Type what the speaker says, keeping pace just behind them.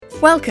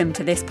Welcome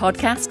to this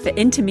podcast for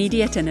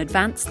intermediate and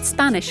advanced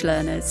Spanish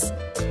learners.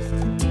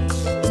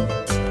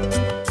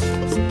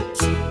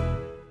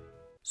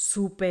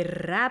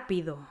 Súper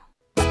rápido.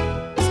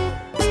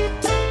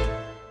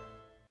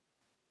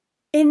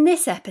 In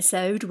this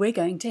episode, we're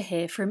going to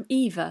hear from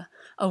Eva,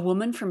 a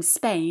woman from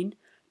Spain,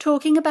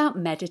 talking about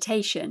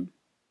meditation.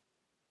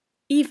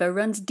 Eva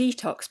runs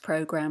detox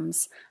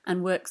programs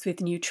and works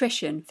with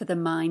nutrition for the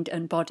mind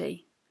and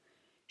body.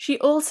 She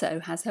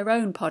also has her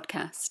own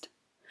podcast.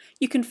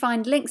 You can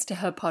find links to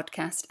her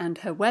podcast and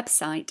her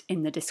website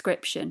in the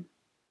description.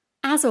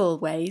 As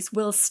always,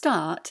 we'll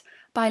start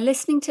by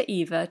listening to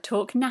Eva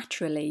talk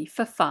naturally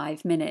for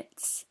 5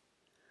 minutes.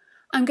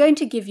 I'm going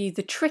to give you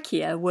the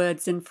trickier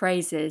words and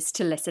phrases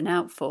to listen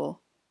out for,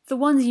 the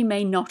ones you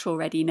may not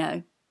already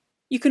know.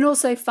 You can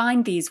also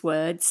find these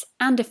words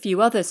and a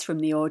few others from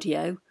the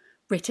audio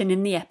written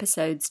in the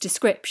episode's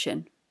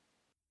description.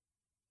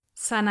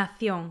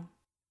 Sanación.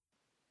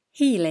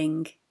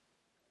 Healing.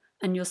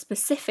 And you'll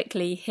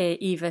specifically hear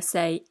Eva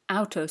say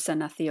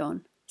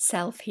autosanación,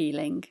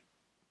 self-healing.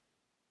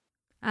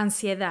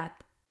 Ansiedad.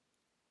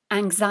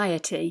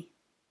 Anxiety.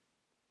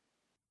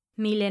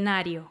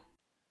 Milenario.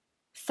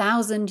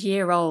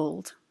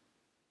 1,000-year-old.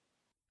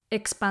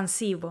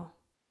 Expansivo.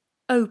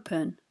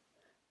 Open,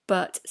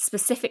 but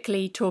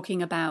specifically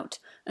talking about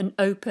an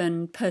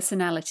open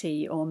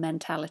personality or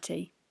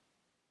mentality.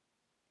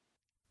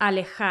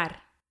 Alejar.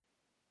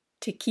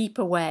 To keep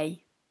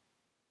away.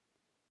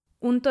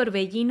 Un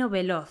torbellino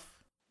veloz.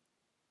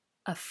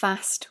 A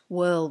fast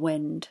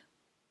whirlwind.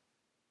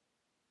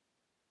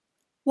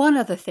 One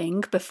other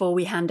thing before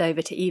we hand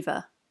over to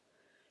Eva.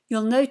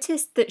 You'll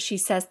notice that she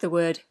says the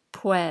word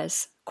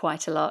pues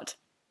quite a lot.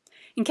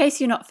 In case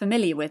you're not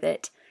familiar with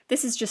it,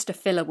 this is just a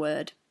filler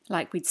word,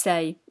 like we'd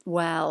say,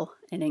 well,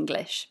 in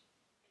English.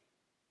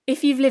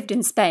 If you've lived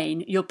in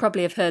Spain, you'll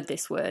probably have heard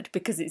this word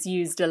because it's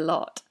used a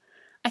lot.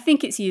 I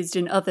think it's used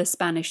in other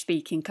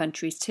Spanish-speaking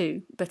countries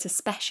too, but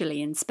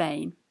especially in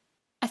Spain.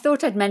 I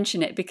thought I'd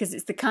mention it because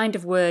it's the kind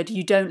of word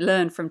you don't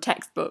learn from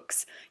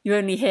textbooks. You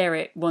only hear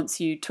it once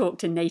you talk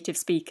to native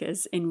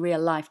speakers in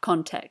real-life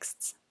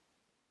contexts.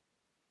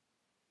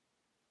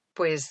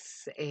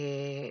 Pues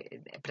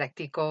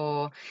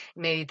practico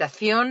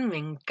meditación, me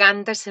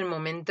encanta ese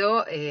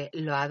momento,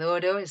 lo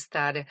adoro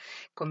estar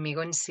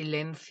conmigo en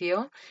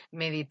silencio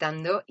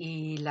meditando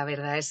y la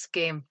verdad es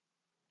que,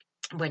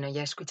 bueno,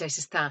 ya escucháis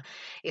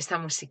esta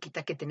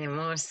musiquita que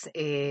tenemos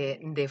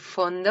de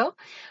fondo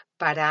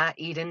para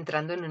ir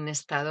entrando en un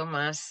estado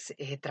más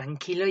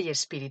tranquilo y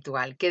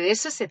espiritual, que de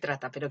eso se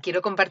trata, pero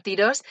quiero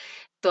compartiros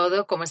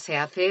todo cómo se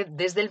hace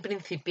desde el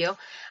principio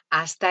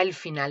hasta el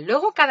final.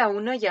 Luego cada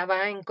uno ya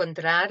va a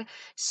encontrar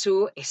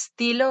su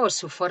estilo o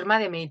su forma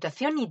de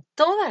meditación y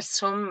todas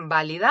son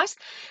válidas,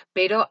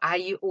 pero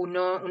hay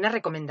unas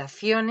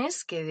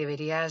recomendaciones que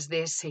deberías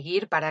de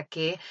seguir para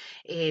que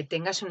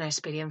tengas una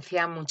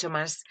experiencia mucho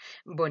más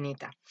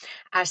bonita.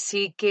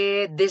 Así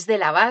que desde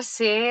la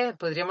base,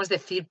 podríamos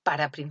decir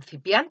para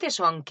principiantes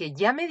o aunque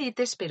ya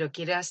medites pero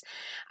quieras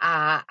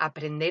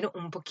aprender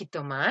un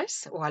poquito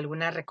más o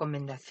alguna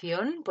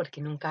recomendación,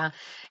 porque nunca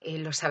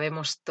lo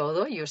sabemos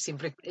todo, yo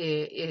siempre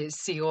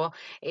sigo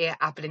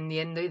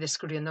aprendiendo y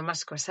descubriendo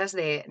más cosas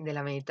de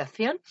la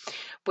meditación,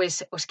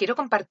 pues os quiero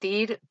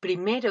compartir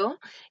primero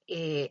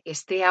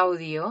este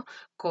audio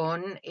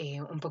con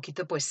un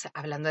poquito pues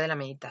hablando de la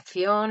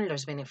meditación,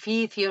 los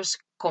beneficios,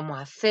 cómo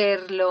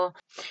hacerlo.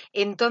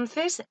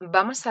 Entonces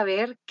vamos a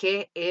ver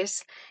qué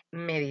es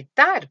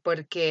meditar,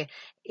 porque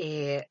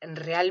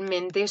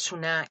realmente es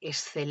una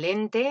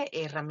excelente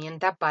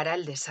herramienta para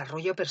el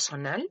desarrollo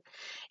personal,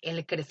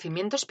 el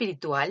crecimiento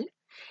espiritual,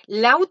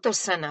 la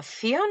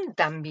autosanación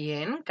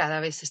también, cada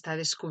vez se está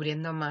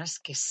descubriendo más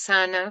que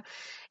sana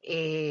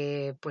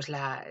pues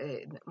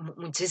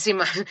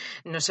muchísimas,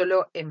 no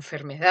solo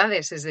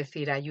enfermedades, es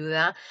decir,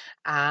 ayuda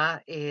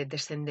a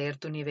descender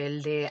tu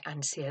nivel de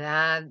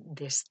ansiedad,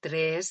 de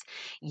estrés,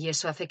 y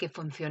eso hace que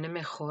funcione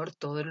mejor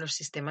todos los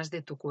sistemas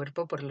de tu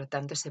cuerpo, por lo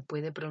tanto se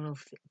puede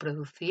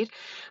producir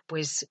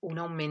pues un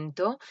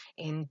aumento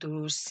en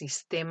tu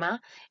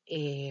sistema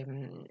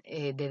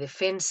de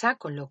defensa,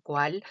 con lo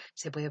cual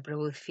se puede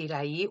producir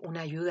ahí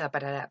una ayuda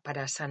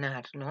para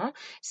sanar, ¿no?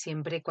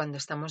 Siempre cuando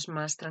estamos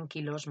más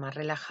tranquilos, más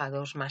relajados,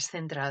 más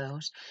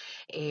centrados,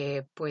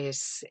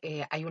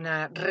 hay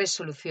una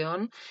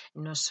resolución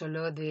no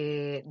solo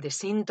de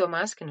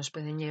síntomas que nos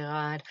pueden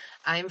llegar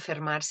a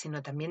enfermar,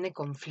 sino también de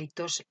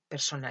conflictos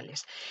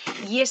personales.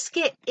 Y es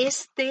que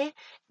este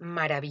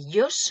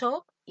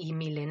maravilloso y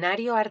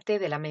milenario arte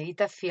de la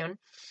meditación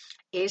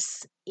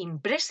es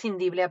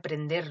imprescindible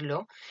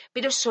aprenderlo,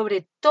 pero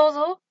sobre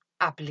todo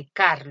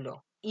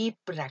aplicarlo y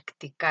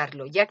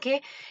practicarlo, ya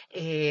que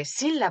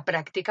sin la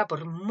práctica,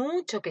 por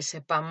mucho que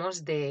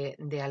sepamos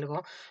de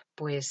algo,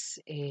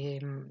 pues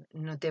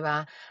no te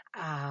va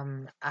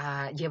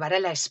a llevar a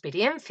la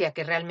experiencia,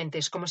 que realmente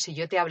es como si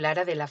yo te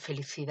hablara de la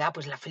felicidad.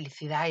 Pues la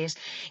felicidad es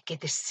que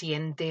te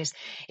sientes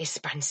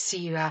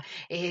expansiva,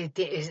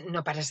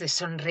 no paras de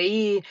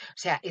sonreír. O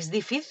sea, es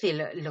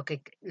difícil, lo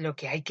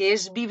que hay que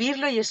es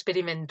vivirlo y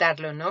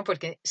experimentarlo, ¿no?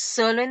 Porque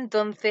solo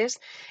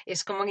entonces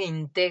es como que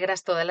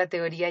integras toda la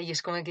teoría y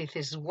es como que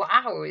dices,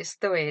 wow,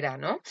 esto era,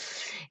 ¿no?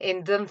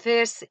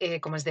 Entonces,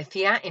 como os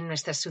decía, en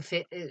nuestra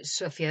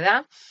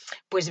sociedad,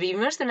 pues vivimos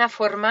de una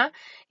forma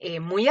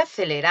muy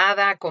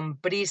acelerada, con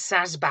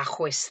prisas,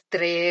 bajo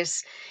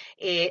estrés.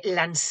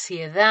 La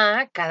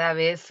ansiedad cada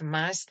vez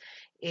más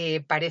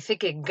parece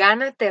que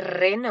gana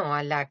terreno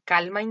a la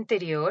calma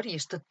interior, y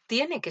esto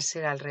tiene que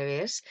ser al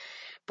revés,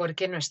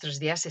 porque nuestros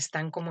días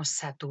están como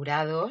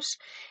saturados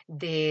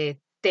de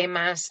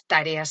temas,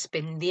 tareas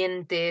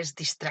pendientes,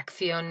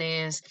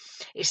 distracciones,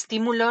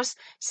 estímulos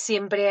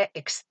siempre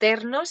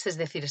externos, es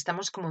decir,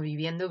 estamos como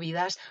viviendo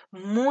vidas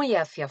muy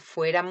hacia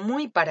afuera,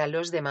 muy para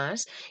los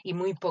demás y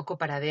muy poco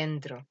para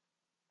adentro.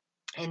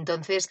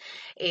 Entonces,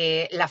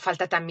 la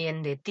falta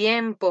también de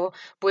tiempo,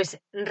 pues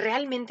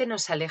realmente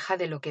nos aleja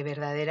de lo que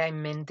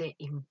verdaderamente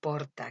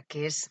importa,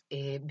 que es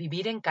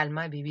vivir en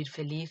calma, vivir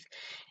feliz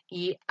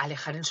y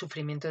alejar el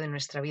sufrimiento de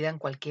nuestra vida en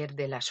cualquier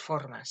de las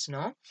formas,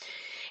 ¿no?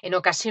 En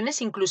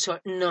ocasiones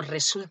incluso nos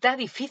resulta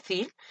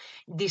difícil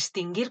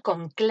distinguir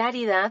con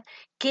claridad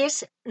qué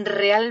es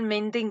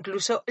realmente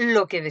incluso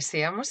lo que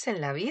deseamos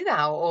en la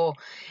vida, o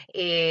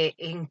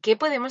en qué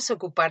podemos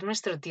ocupar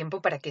nuestro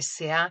tiempo para que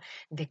sea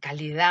de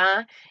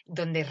calidad,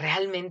 donde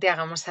realmente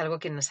hagamos algo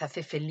que nos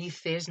hace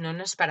felices. No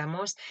nos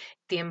paramos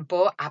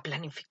tiempo a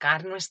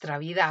planificar nuestra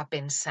vida, a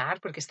pensar,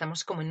 porque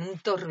estamos como en un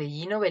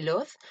torbellino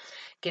veloz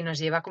que nos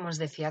lleva, como os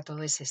decía, a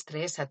todo ese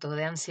estrés, a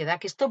toda ansiedad,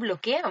 que esto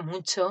bloquea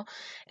mucho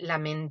la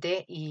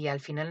mente y al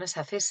final nos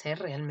hace ser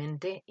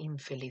realmente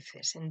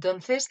infelices.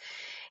 Entonces,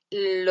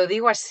 lo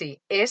digo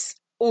así,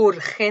 es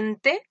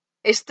urgente,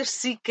 esto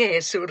sí que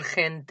es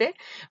urgente,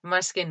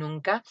 más que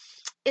nunca,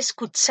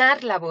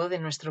 escuchar la voz de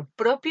nuestro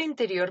propio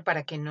interior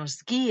para que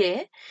nos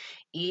guíe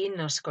y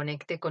nos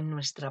conecte con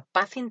nuestra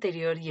paz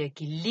interior y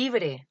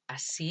equilibre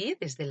así,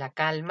 desde la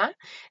calma,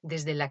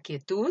 desde la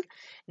quietud,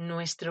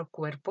 nuestro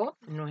cuerpo,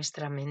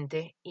 nuestra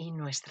mente y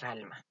nuestra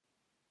alma.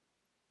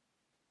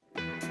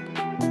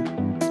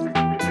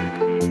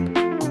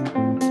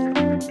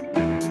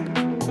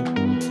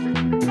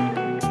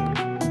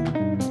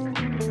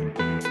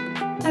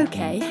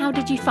 Okay, how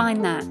did you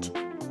find that?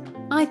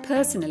 I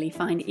personally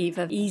find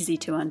Eva easy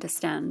to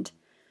understand.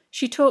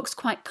 She talks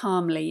quite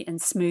calmly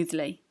and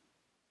smoothly.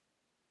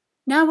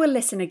 Now we'll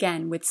listen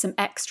again with some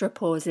extra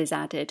pauses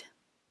added.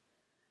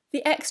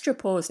 The extra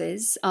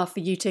pauses are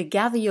for you to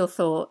gather your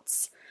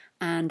thoughts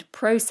and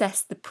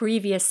process the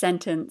previous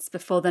sentence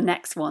before the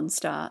next one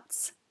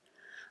starts.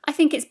 I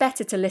think it's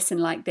better to listen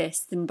like this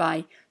than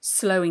by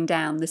slowing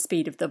down the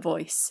speed of the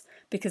voice,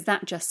 because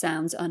that just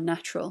sounds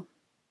unnatural.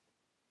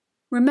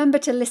 Remember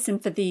to listen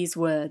for these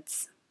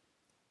words: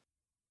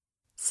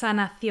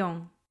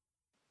 sanación,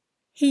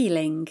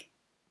 healing,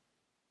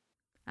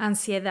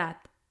 ansiedad,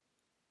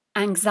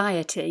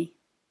 anxiety,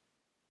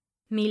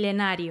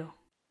 milenario,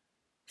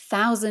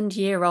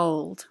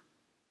 1,000-year-old,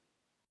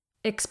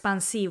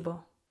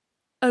 expansivo,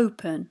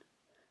 open,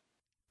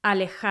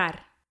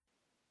 alejar,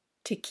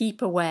 to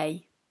keep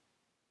away,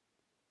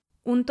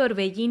 un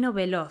torbellino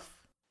veloz,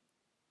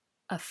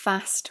 a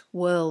fast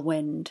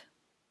whirlwind.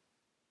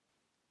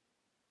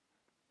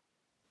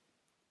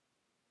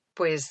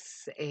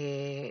 Pues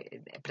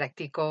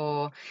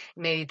practico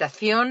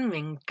meditación, me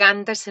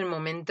encanta ese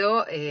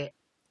momento,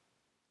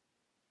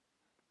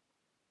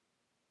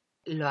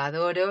 lo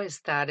adoro,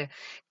 estar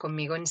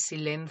conmigo en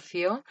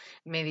silencio,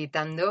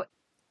 meditando.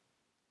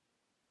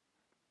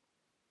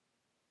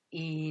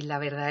 Y la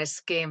verdad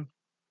es que,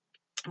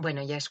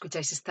 bueno, ya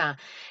escucháis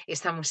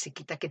esta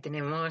musiquita que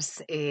tenemos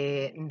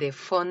de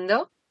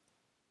fondo,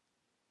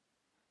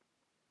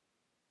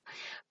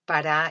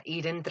 para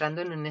ir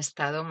entrando en un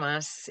estado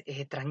más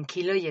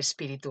tranquilo y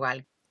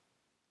espiritual.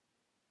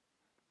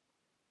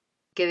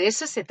 Que de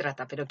eso se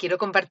trata, pero quiero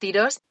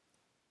compartiros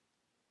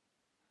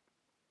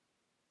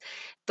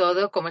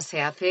todo cómo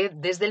se hace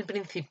desde el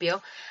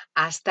principio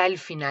hasta el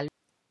final.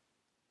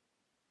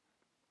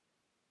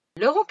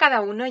 Luego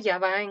cada uno ya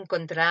va a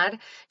encontrar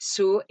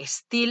su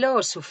estilo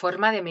o su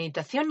forma de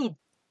meditación, y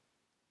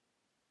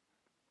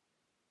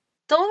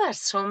todas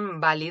son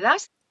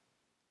válidas,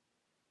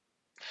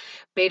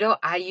 pero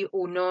hay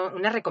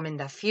unas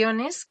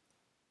recomendaciones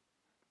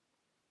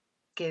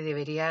que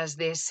deberías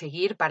de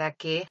seguir para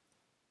que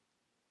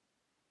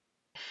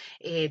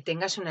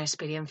tengas una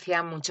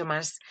experiencia mucho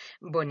más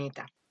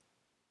bonita.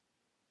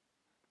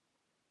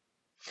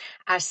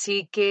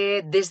 Así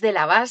que desde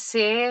la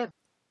base,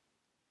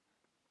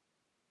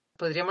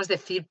 podríamos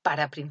decir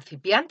para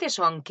principiantes,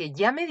 o aunque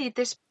ya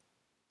medites,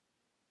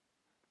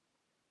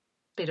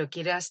 pero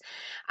quieras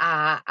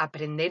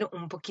aprender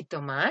un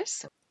poquito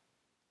más,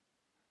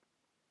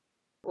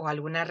 o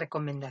alguna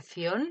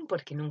recomendación,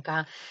 porque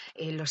nunca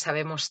lo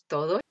sabemos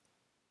todo.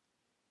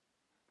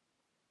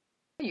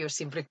 Yo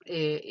siempre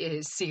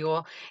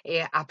sigo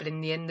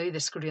aprendiendo y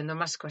descubriendo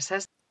más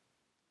cosas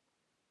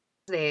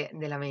de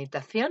la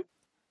meditación.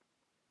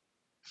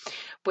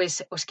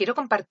 Pues os quiero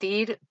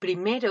compartir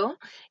primero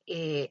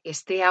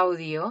este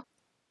audio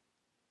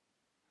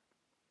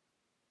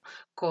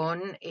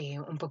con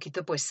un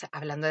poquito, pues,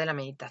 hablando de la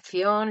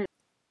meditación,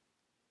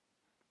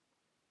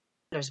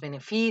 los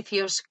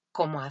beneficios,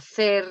 cómo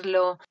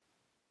hacerlo.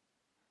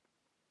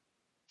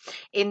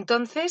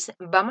 Entonces,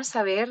 vamos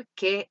a ver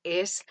qué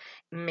es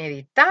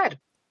meditar,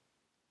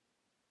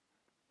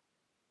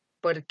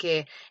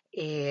 porque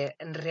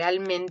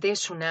realmente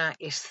es una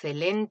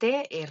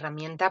excelente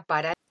herramienta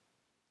para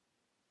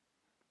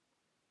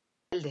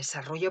el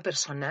desarrollo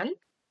personal,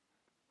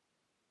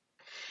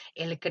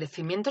 el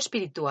crecimiento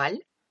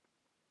espiritual,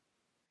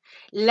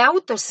 la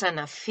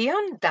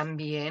autosanación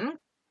también.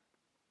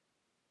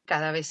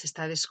 Cada vez se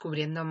está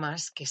descubriendo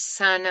más que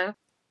sana,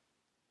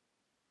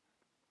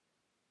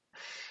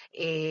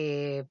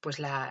 pues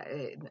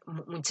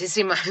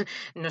muchísimas,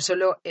 no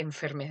solo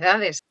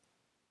enfermedades,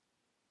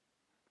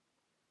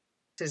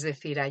 es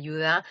decir,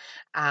 ayuda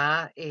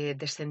a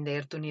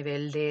descender tu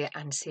nivel de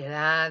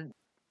ansiedad,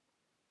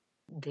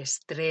 de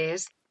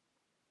estrés,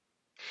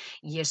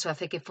 y eso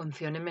hace que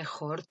funcione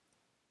mejor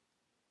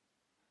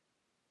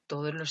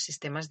todos los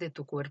sistemas de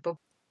tu cuerpo.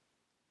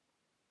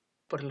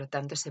 Por lo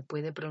tanto, se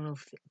puede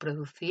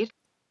producir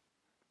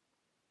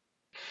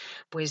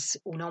pues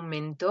un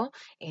aumento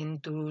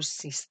en tu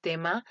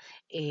sistema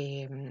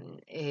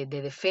de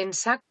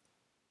defensa,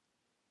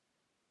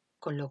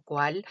 con lo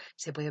cual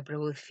se puede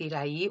producir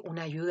ahí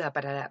una ayuda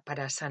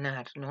para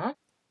sanar, ¿no?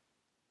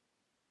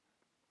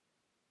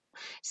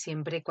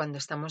 Siempre cuando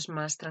estamos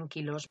más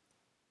tranquilos,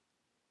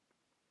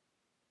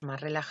 más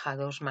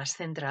relajados, más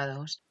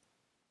centrados,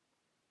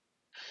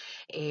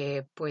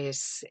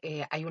 pues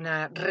hay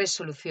una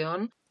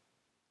resolución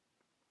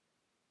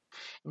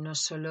no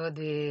solo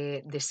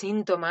de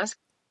síntomas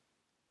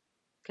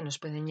que nos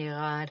pueden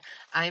llegar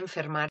a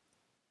enfermar,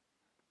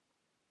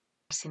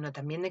 sino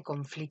también de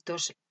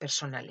conflictos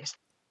personales.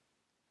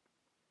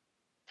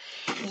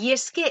 Y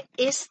es que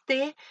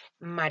este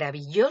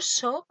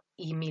maravilloso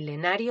y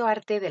milenario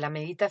arte de la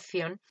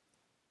meditación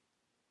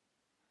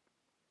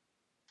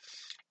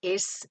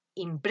es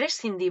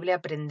imprescindible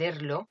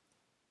aprenderlo,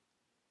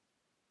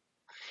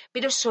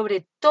 pero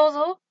sobre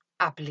todo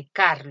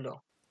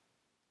aplicarlo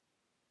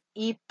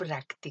y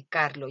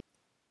practicarlo,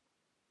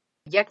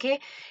 ya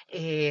que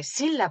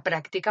sin la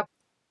práctica,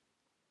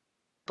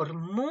 por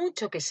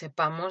mucho que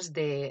sepamos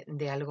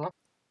de algo,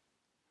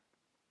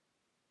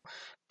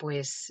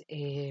 pues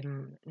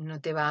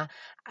no te va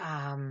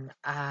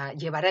a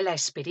llevar a la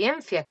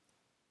experiencia,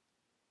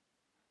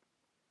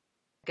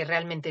 que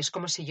realmente es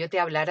como si yo te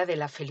hablara de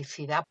la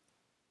felicidad.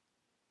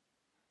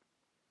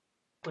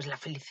 Pues la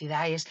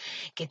felicidad es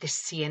que te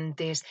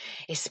sientes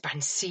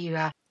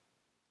expansiva,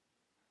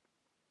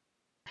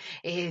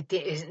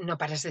 no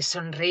paras de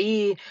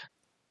sonreír.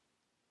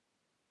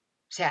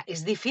 O sea,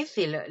 es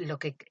difícil, lo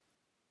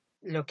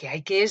que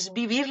hay que es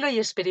vivirlo y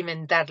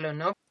experimentarlo,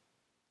 ¿no?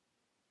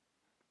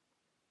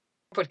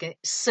 Porque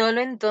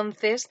solo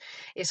entonces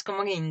es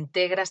como que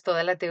integras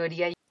toda la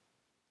teoría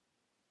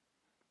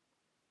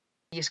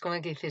y es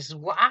como que dices,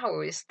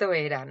 wow, esto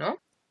era, ¿no?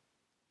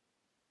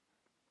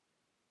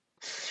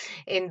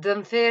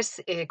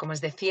 Entonces, como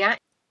os decía,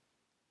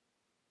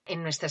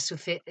 en nuestra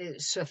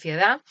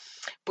sociedad,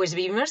 pues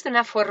vivimos de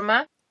una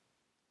forma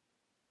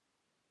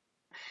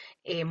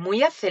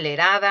muy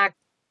acelerada,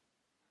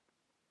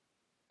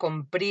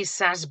 con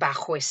prisas,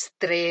 bajo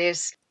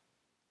estrés.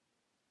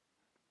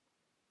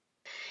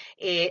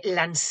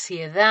 La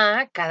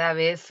ansiedad cada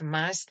vez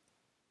más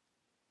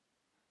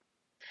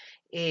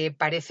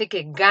parece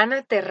que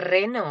gana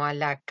terreno a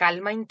la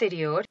calma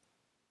interior,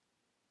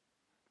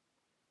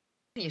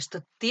 y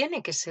esto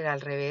tiene que ser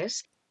al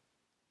revés,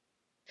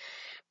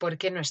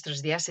 porque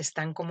nuestros días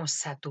están como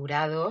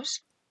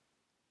saturados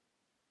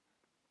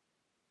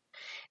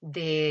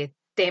de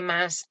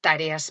temas,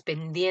 tareas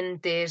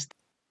pendientes,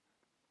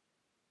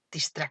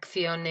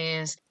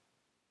 distracciones,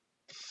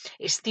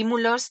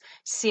 estímulos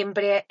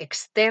siempre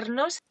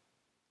externos.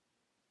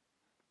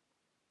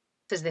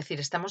 Es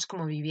decir, estamos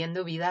como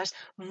viviendo vidas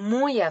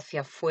muy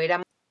hacia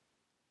afuera,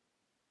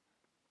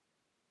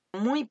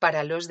 muy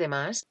para los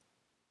demás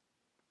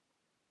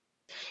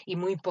y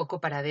muy poco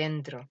para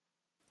adentro.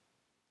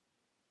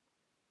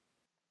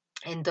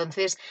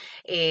 Entonces,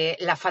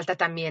 la falta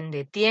también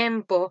de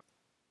tiempo,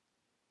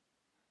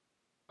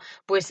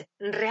 pues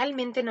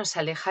realmente nos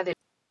aleja de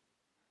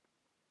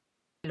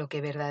lo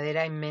que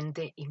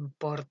verdaderamente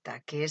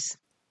importa, que es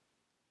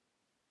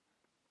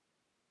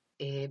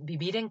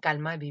vivir en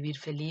calma, vivir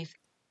feliz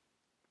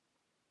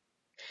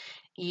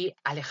y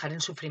alejar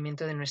el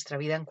sufrimiento de nuestra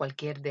vida en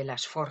cualquier de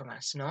las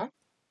formas, ¿no?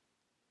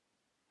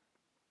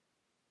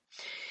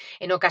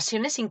 En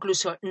ocasiones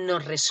incluso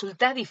nos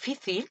resulta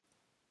difícil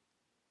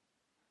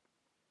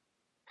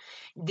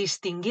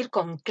distinguir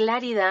con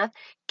claridad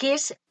qué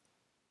es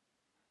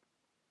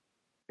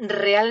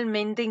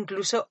realmente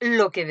incluso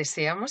lo que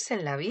deseamos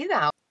en la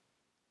vida,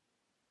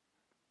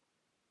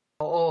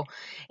 o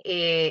tiempo,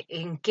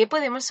 en qué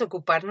podemos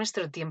ocupar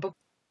nuestro tiempo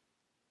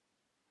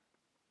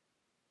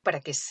para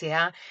que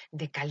sea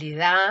de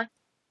calidad,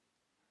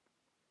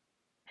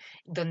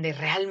 donde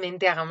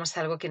realmente hagamos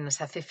algo que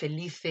nos hace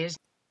felices.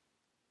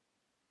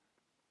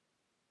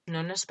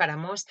 No nos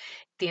paramos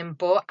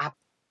tiempo a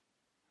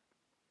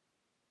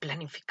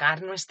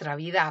planificar nuestra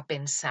vida, a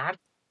pensar,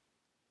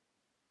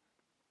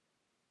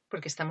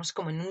 porque estamos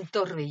como en un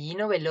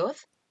torbellino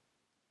veloz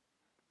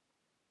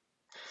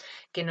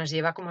que nos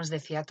lleva, como os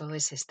decía, a todo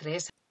ese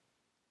estrés,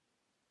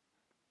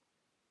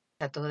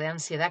 a toda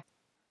ansiedad,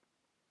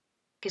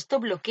 que esto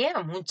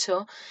bloquea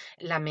mucho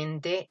la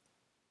mente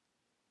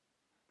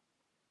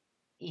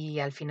y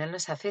al final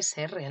nos hace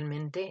ser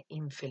realmente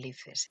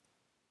infelices.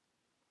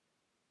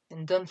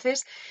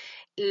 Entonces,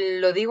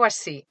 lo digo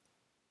así,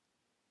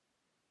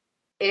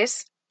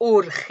 es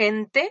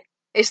urgente,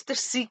 esto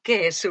sí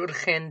que es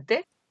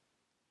urgente,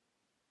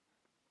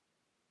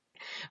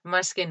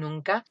 más que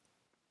nunca,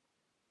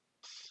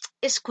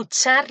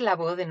 escuchar la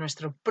voz de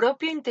nuestro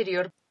propio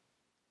interior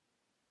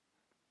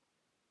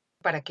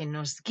para que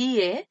nos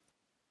guíe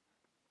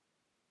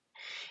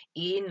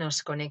y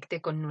nos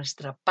conecte con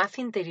nuestra paz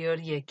interior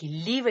y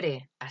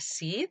equilibre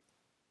así,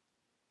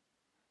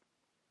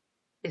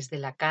 desde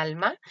la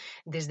calma,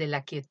 desde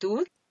la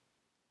quietud,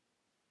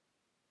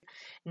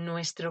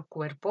 nuestro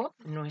cuerpo,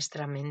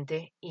 nuestra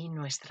mente y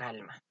nuestra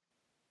alma.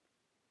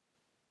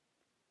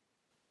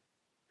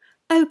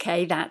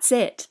 Okay, that's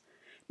it.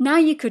 Now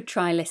you could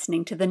try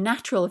listening to the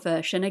natural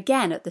version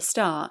again at the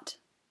start.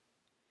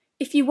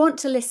 If you want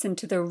to listen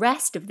to the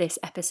rest of this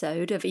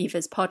episode of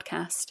Eva's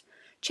podcast,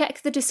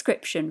 check the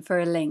description for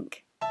a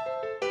link.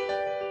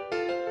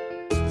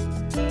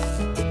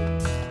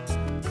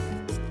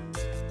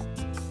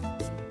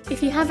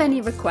 If you have any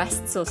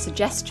requests or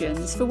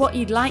suggestions for what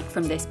you'd like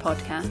from this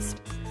podcast,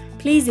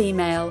 please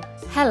email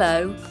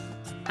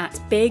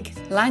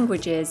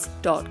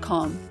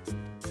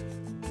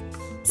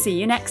hello@biglanguages.com. See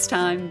you next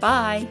time.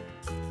 Bye.